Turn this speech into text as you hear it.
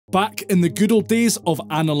Back in the good old days of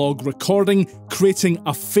analogue recording, creating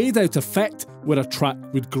a fade-out effect where a track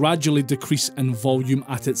would gradually decrease in volume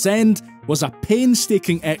at its end was a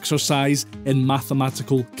painstaking exercise in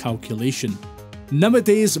mathematical calculation.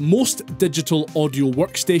 Nowadays, most digital audio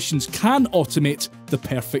workstations can automate the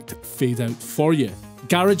perfect fade-out for you.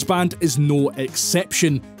 GarageBand is no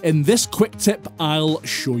exception. In this quick tip, I'll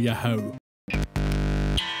show you how.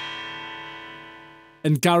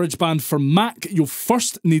 In GarageBand for Mac, you'll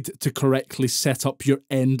first need to correctly set up your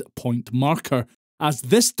endpoint marker, as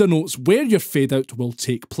this denotes where your fade-out will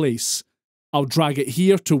take place. I'll drag it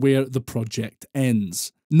here to where the project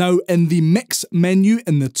ends. Now, in the Mix menu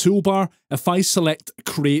in the toolbar, if I select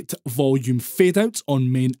Create Volume Fadeout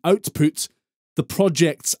on Main Output, the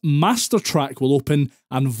project's master track will open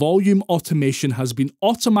and volume automation has been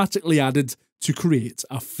automatically added to create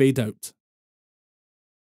a fadeout.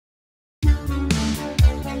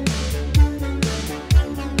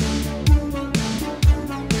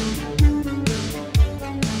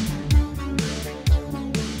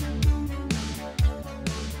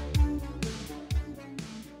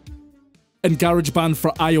 In GarageBand for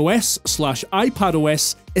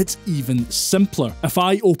iOS/iPadOS, it's even simpler. If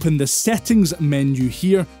I open the Settings menu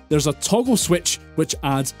here, there's a toggle switch which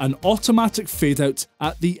adds an automatic fadeout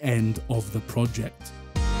at the end of the project.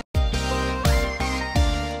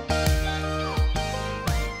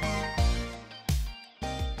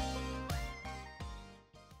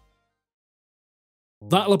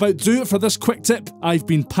 That'll about do it for this quick tip. I've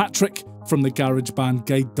been Patrick from the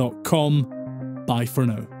GarageBandGuide.com. Bye for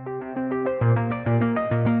now.